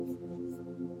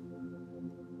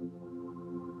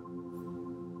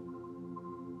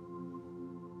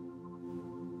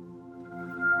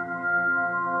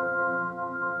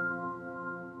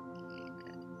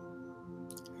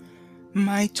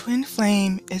My twin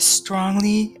flame is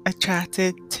strongly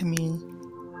attracted to me.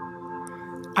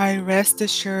 I rest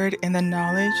assured in the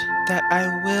knowledge that I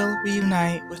will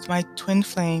reunite with my twin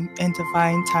flame in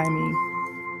divine timing.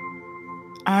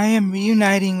 I am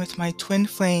reuniting with my twin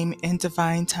flame in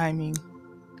divine timing.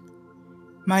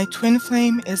 My twin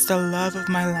flame is the love of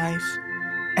my life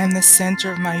and the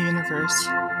center of my universe.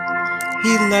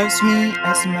 He loves me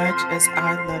as much as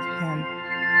I love him.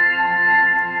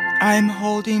 I am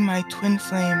holding my twin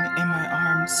flame in my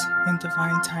arms in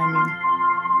divine timing.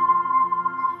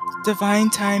 Divine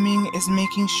timing is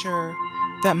making sure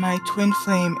that my twin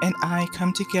flame and I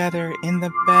come together in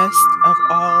the best of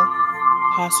all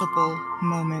possible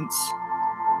moments.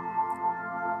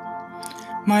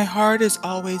 My heart is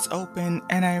always open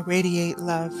and I radiate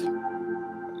love.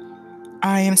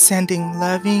 I am sending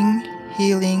loving,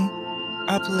 healing,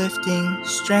 uplifting,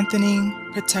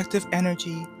 strengthening, protective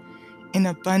energy in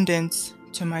abundance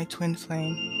to my twin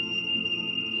flame.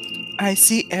 I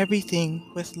see everything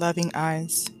with loving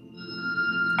eyes.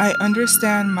 I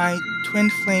understand my twin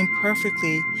flame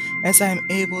perfectly as I am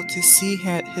able to see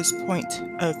his point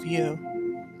of view.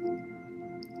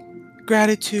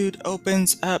 Gratitude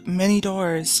opens up many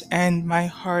doors and my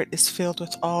heart is filled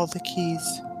with all the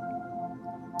keys.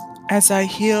 As I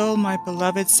heal my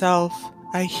beloved self,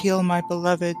 I heal my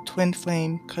beloved twin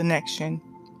flame connection.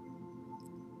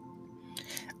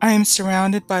 I am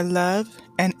surrounded by love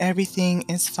and everything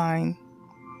is fine.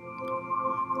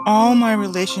 All my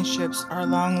relationships are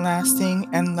long lasting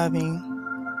and loving.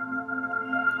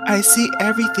 I see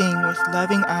everything with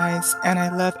loving eyes and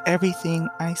I love everything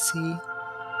I see.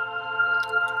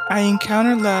 I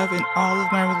encounter love in all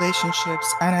of my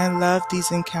relationships and I love these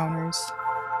encounters.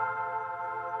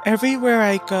 Everywhere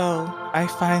I go, I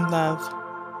find love.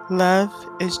 Love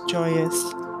is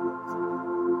joyous.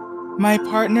 My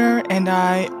partner and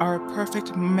I are a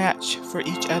perfect match for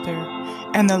each other,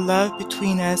 and the love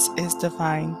between us is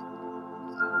divine.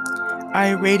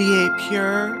 I radiate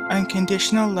pure,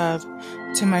 unconditional love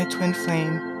to my twin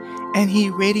flame, and he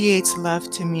radiates love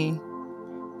to me.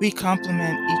 We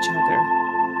complement each other.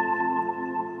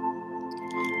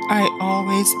 I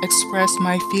always express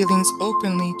my feelings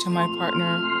openly to my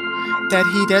partner, that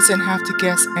he doesn't have to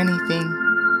guess anything.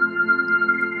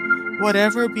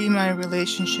 Whatever be my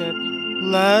relationship,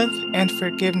 love and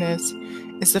forgiveness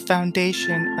is the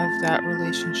foundation of that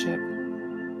relationship.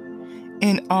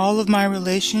 In all of my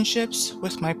relationships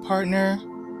with my partner,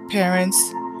 parents,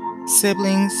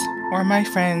 siblings, or my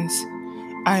friends,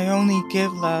 I only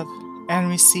give love and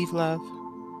receive love.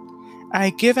 I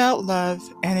give out love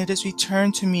and it is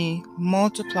returned to me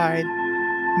multiplied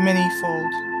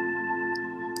manyfold.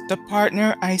 The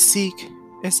partner I seek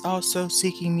is also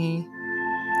seeking me.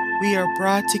 We are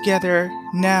brought together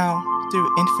now through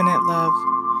infinite love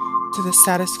to the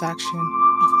satisfaction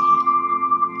of all.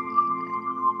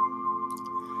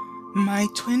 My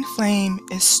twin flame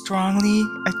is strongly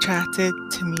attracted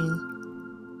to me.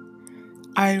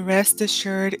 I rest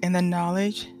assured in the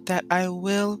knowledge that I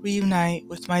will reunite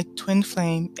with my twin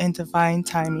flame in divine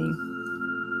timing.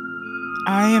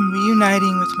 I am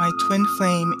reuniting with my twin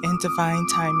flame in divine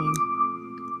timing.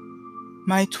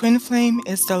 My twin flame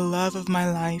is the love of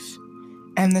my life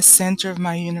and the center of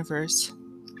my universe.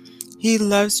 He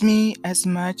loves me as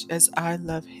much as I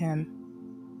love him.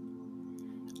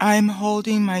 I am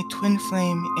holding my twin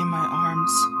flame in my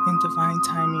arms in divine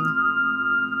timing.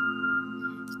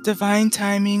 Divine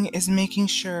timing is making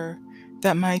sure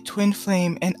that my twin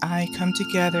flame and I come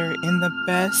together in the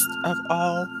best of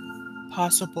all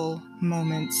possible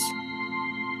moments.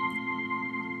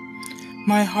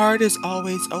 My heart is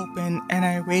always open and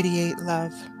I radiate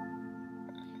love.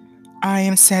 I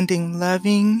am sending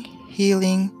loving,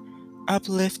 healing,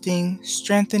 uplifting,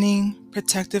 strengthening,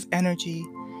 protective energy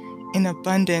in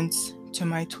abundance to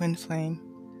my twin flame.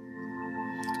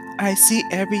 I see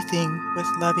everything with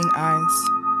loving eyes.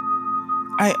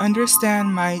 I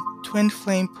understand my twin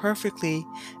flame perfectly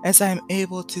as I am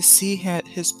able to see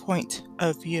his point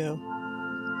of view.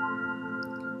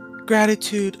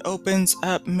 Gratitude opens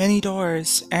up many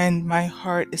doors and my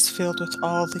heart is filled with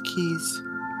all the keys.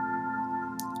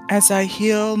 As I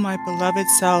heal my beloved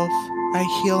self,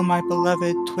 I heal my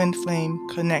beloved twin flame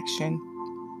connection.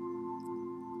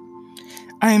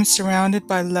 I am surrounded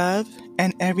by love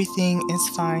and everything is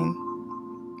fine.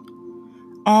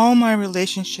 All my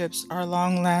relationships are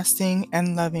long lasting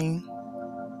and loving.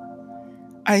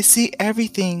 I see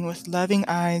everything with loving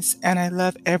eyes and I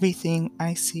love everything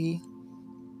I see.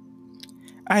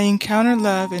 I encounter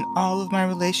love in all of my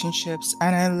relationships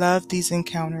and I love these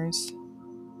encounters.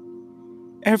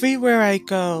 Everywhere I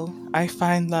go, I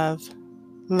find love.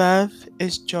 Love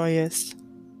is joyous.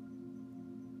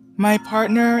 My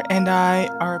partner and I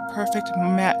are a perfect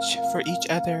match for each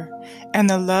other, and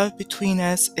the love between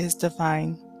us is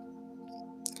divine.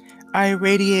 I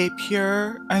radiate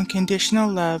pure, unconditional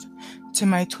love to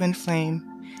my twin flame,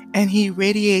 and he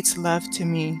radiates love to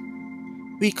me.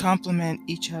 We complement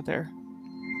each other.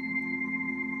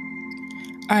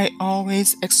 I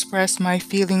always express my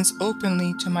feelings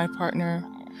openly to my partner,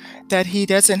 that he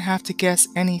doesn't have to guess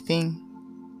anything.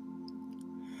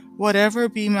 Whatever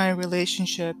be my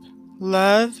relationship,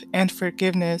 love and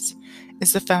forgiveness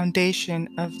is the foundation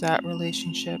of that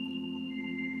relationship.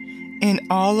 In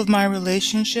all of my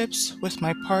relationships with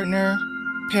my partner,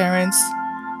 parents,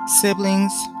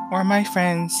 siblings, or my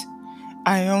friends,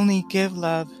 I only give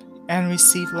love and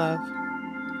receive love.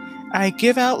 I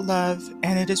give out love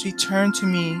and it is returned to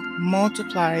me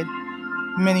multiplied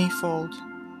manyfold.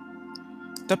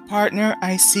 The partner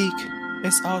I seek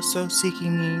is also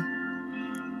seeking me.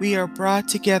 We are brought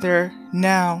together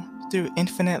now through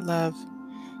infinite love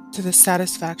to the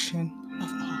satisfaction of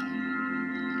all.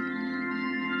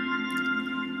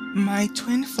 My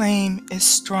twin flame is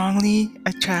strongly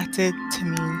attracted to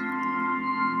me.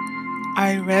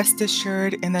 I rest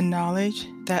assured in the knowledge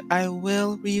that I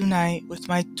will reunite with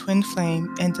my twin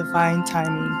flame in divine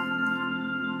timing.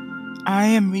 I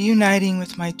am reuniting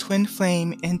with my twin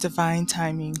flame in divine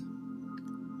timing.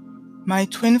 My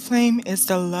twin flame is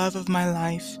the love of my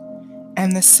life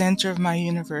and the center of my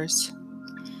universe.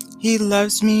 He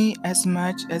loves me as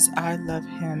much as I love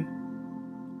him.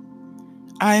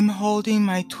 I am holding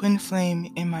my twin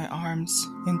flame in my arms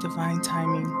in divine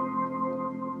timing.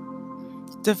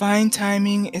 Divine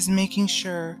timing is making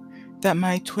sure that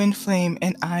my twin flame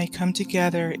and I come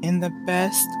together in the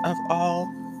best of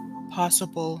all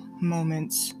possible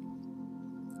moments.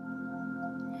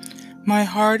 My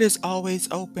heart is always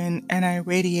open and I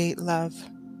radiate love.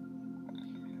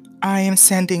 I am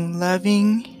sending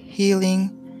loving,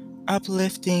 healing,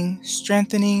 uplifting,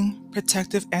 strengthening,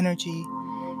 protective energy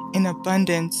in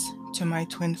abundance to my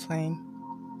twin flame.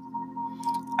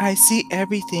 I see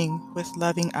everything with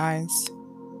loving eyes.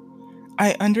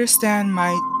 I understand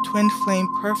my twin flame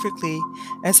perfectly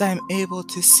as I am able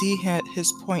to see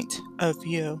his point of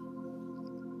view.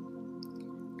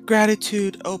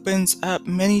 Gratitude opens up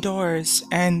many doors,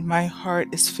 and my heart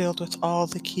is filled with all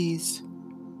the keys.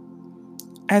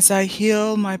 As I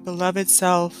heal my beloved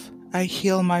self, I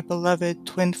heal my beloved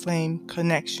twin flame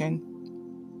connection.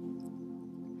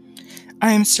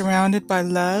 I am surrounded by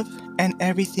love, and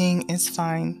everything is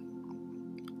fine.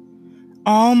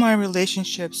 All my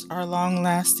relationships are long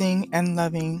lasting and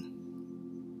loving.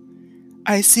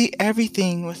 I see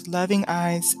everything with loving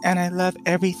eyes, and I love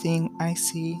everything I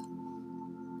see.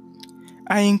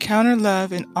 I encounter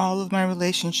love in all of my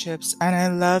relationships, and I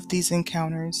love these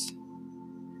encounters.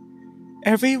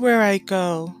 Everywhere I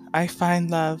go, I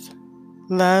find love.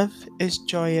 Love is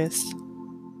joyous.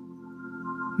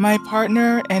 My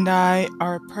partner and I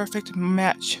are a perfect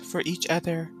match for each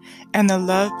other, and the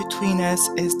love between us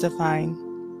is divine.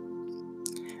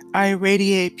 I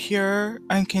radiate pure,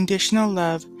 unconditional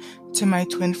love to my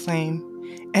twin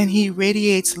flame, and he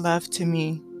radiates love to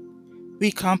me.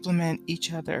 We complement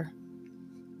each other.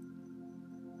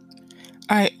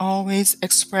 I always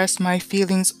express my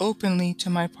feelings openly to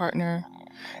my partner,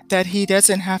 that he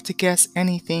doesn't have to guess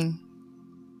anything.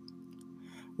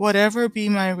 Whatever be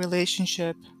my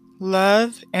relationship,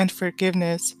 love and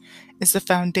forgiveness is the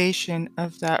foundation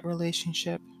of that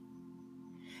relationship.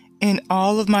 In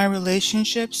all of my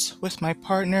relationships with my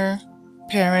partner,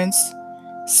 parents,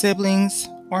 siblings,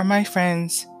 or my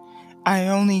friends, I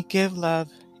only give love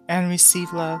and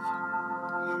receive love.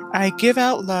 I give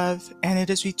out love and it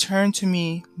is returned to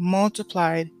me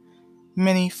multiplied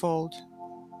manyfold.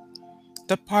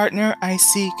 The partner I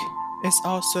seek is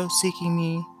also seeking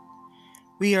me.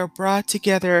 We are brought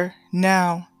together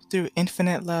now through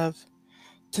infinite love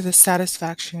to the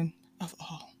satisfaction of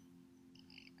all.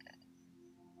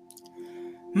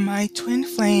 My twin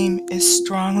flame is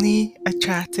strongly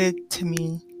attracted to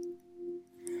me.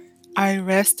 I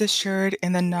rest assured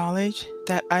in the knowledge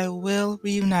that I will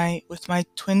reunite with my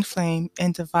twin flame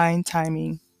in divine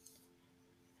timing.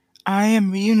 I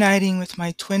am reuniting with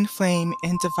my twin flame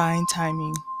in divine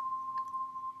timing.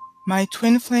 My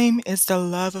twin flame is the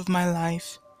love of my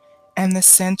life and the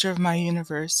center of my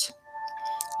universe.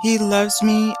 He loves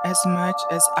me as much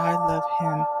as I love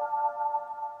him.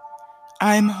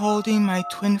 I am holding my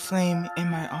twin flame in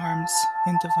my arms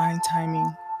in divine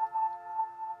timing.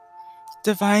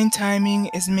 Divine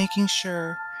timing is making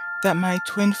sure that my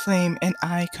twin flame and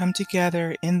I come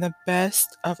together in the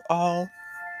best of all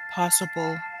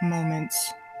possible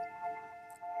moments.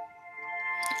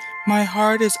 My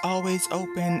heart is always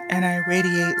open and I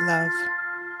radiate love.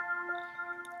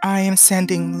 I am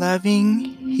sending loving,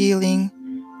 healing,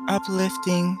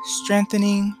 uplifting,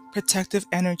 strengthening, protective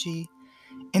energy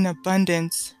in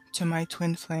abundance to my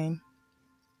twin flame.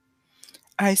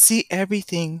 I see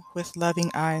everything with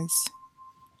loving eyes.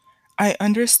 I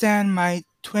understand my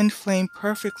twin flame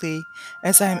perfectly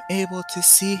as I am able to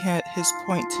see his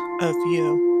point of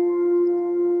view.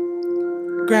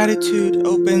 Gratitude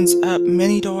opens up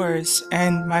many doors,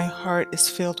 and my heart is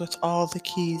filled with all the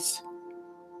keys.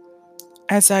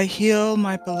 As I heal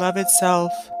my beloved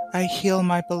self, I heal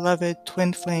my beloved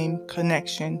twin flame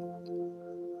connection.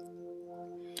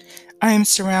 I am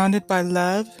surrounded by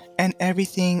love, and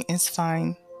everything is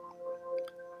fine.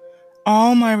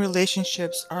 All my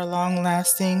relationships are long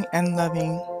lasting and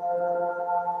loving.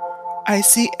 I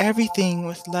see everything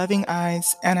with loving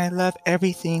eyes, and I love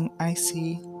everything I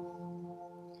see.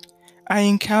 I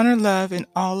encounter love in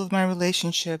all of my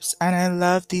relationships, and I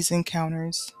love these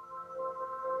encounters.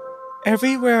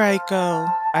 Everywhere I go,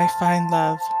 I find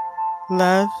love.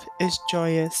 Love is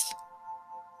joyous.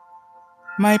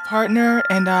 My partner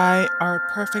and I are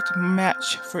a perfect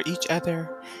match for each other,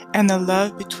 and the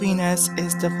love between us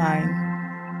is divine.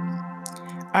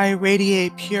 I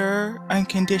radiate pure,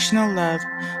 unconditional love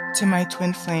to my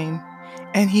twin flame,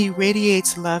 and he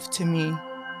radiates love to me.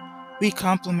 We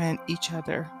complement each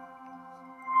other.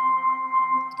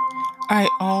 I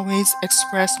always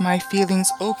express my feelings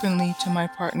openly to my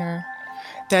partner,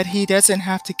 that he doesn't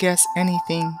have to guess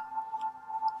anything.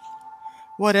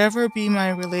 Whatever be my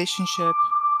relationship,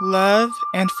 love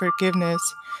and forgiveness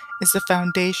is the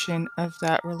foundation of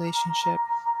that relationship.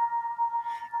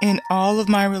 In all of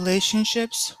my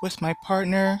relationships with my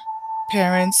partner,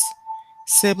 parents,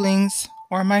 siblings,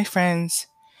 or my friends,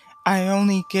 I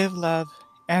only give love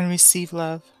and receive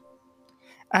love.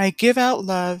 I give out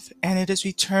love and it is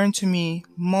returned to me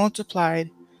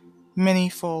multiplied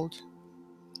manyfold.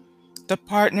 The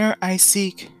partner I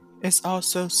seek is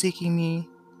also seeking me.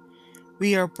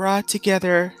 We are brought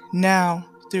together now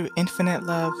through infinite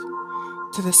love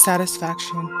to the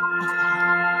satisfaction of all.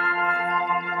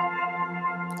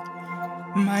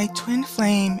 My twin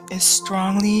flame is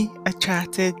strongly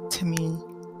attracted to me.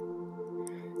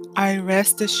 I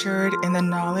rest assured in the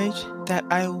knowledge that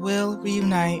I will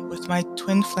reunite with my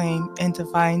twin flame in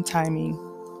divine timing.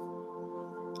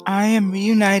 I am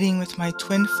reuniting with my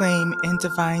twin flame in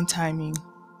divine timing.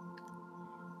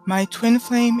 My twin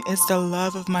flame is the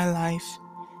love of my life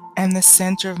and the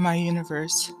center of my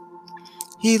universe.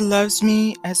 He loves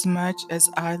me as much as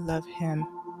I love him.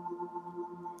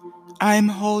 I am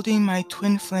holding my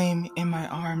twin flame in my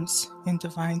arms in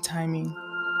divine timing.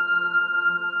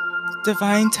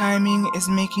 Divine timing is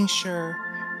making sure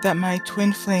that my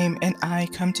twin flame and I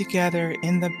come together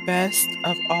in the best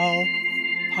of all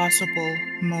possible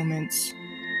moments.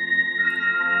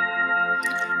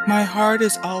 My heart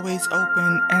is always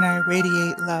open and I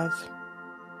radiate love.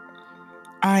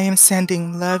 I am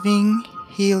sending loving,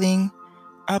 healing,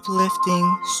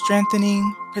 uplifting,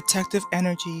 strengthening, protective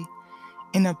energy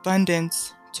in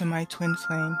abundance to my twin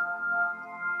flame.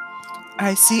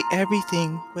 I see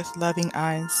everything with loving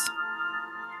eyes.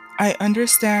 I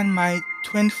understand my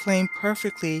twin flame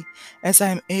perfectly as I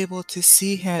am able to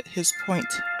see his point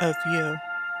of view.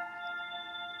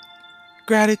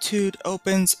 Gratitude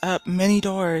opens up many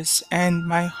doors, and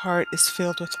my heart is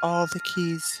filled with all the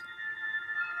keys.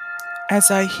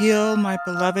 As I heal my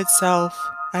beloved self,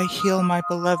 I heal my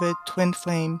beloved twin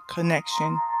flame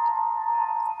connection.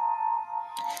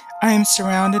 I am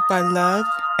surrounded by love,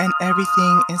 and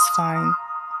everything is fine.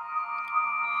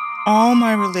 All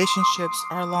my relationships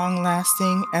are long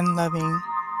lasting and loving.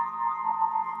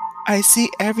 I see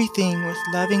everything with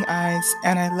loving eyes,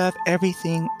 and I love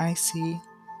everything I see.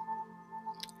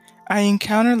 I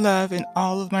encounter love in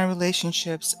all of my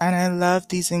relationships, and I love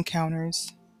these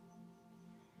encounters.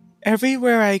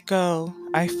 Everywhere I go,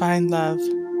 I find love.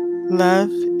 Love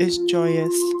is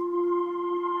joyous.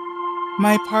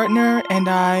 My partner and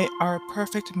I are a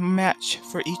perfect match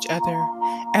for each other,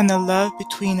 and the love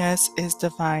between us is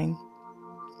divine.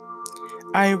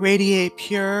 I radiate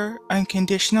pure,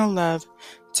 unconditional love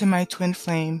to my twin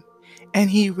flame,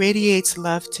 and he radiates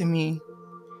love to me.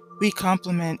 We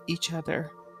complement each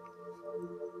other.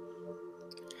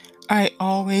 I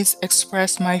always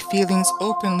express my feelings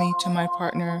openly to my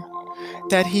partner,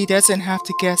 that he doesn't have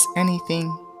to guess anything.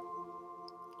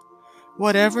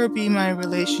 Whatever be my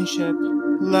relationship,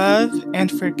 love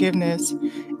and forgiveness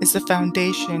is the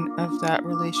foundation of that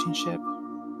relationship.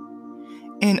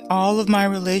 In all of my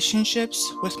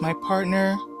relationships with my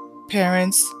partner,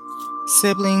 parents,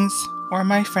 siblings, or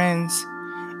my friends,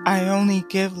 I only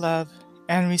give love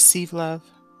and receive love.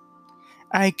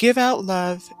 I give out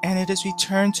love, and it is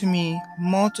returned to me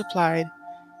multiplied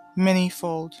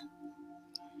manyfold.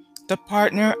 The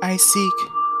partner I seek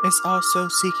is also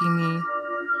seeking me.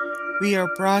 We are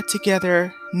brought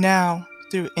together now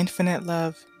through infinite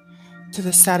love to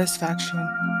the satisfaction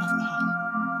of all.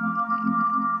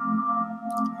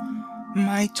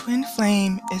 My twin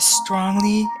flame is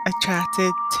strongly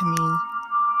attracted to me.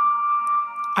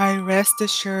 I rest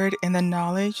assured in the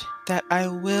knowledge that I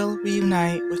will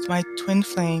reunite with my twin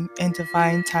flame in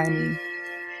divine timing.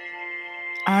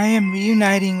 I am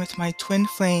reuniting with my twin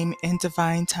flame in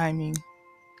divine timing.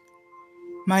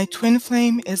 My twin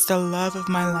flame is the love of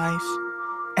my life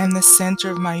and the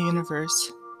center of my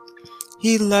universe.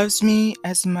 He loves me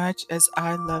as much as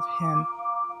I love him.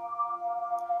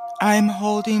 I am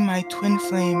holding my twin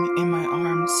flame in my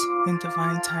arms in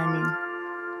divine timing.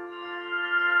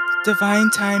 Divine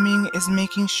timing is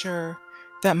making sure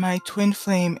that my twin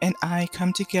flame and I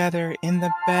come together in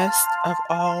the best of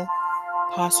all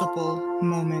possible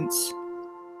moments.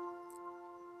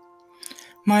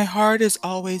 My heart is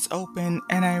always open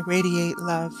and I radiate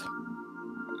love.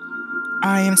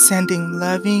 I am sending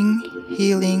loving,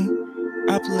 healing,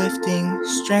 uplifting,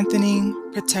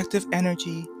 strengthening, protective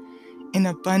energy in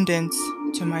abundance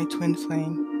to my twin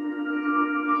flame.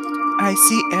 I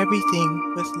see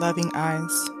everything with loving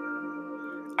eyes.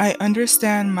 I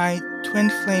understand my twin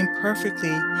flame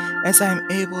perfectly as I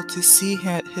am able to see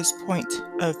his point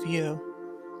of view.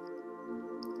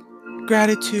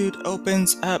 Gratitude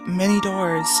opens up many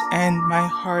doors, and my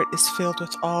heart is filled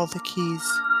with all the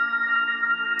keys.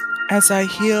 As I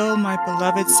heal my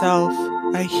beloved self,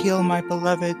 I heal my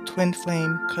beloved twin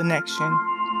flame connection.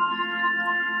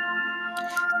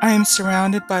 I am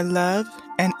surrounded by love,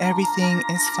 and everything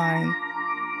is fine.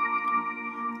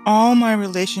 All my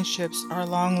relationships are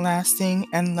long-lasting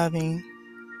and loving.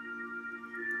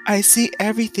 I see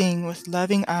everything with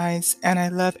loving eyes, and I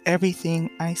love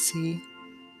everything I see.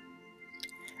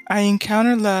 I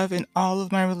encounter love in all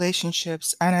of my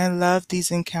relationships, and I love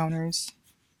these encounters.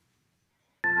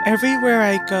 Everywhere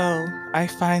I go, I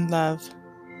find love.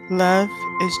 Love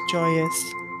is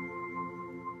joyous.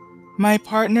 My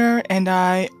partner and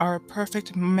I are a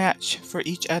perfect match for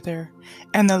each other,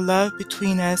 and the love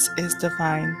between us is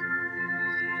divine.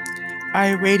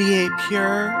 I radiate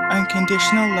pure,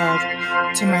 unconditional love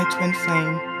to my twin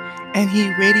flame, and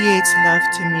he radiates love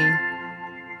to me.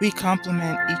 We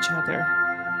complement each other.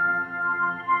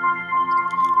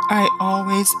 I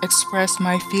always express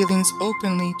my feelings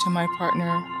openly to my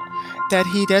partner, that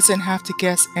he doesn't have to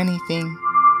guess anything.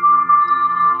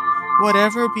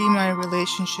 Whatever be my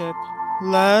relationship,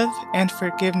 love and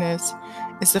forgiveness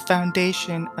is the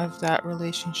foundation of that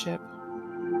relationship.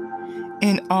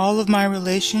 In all of my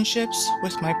relationships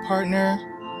with my partner,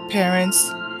 parents,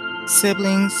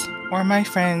 siblings, or my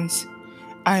friends,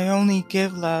 I only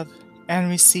give love and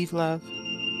receive love.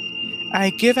 I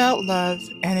give out love,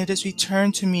 and it is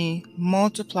returned to me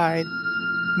multiplied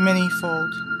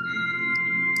manyfold.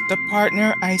 The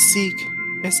partner I seek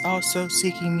is also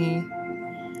seeking me.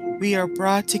 We are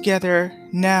brought together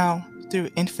now through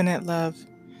infinite love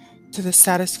to the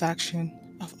satisfaction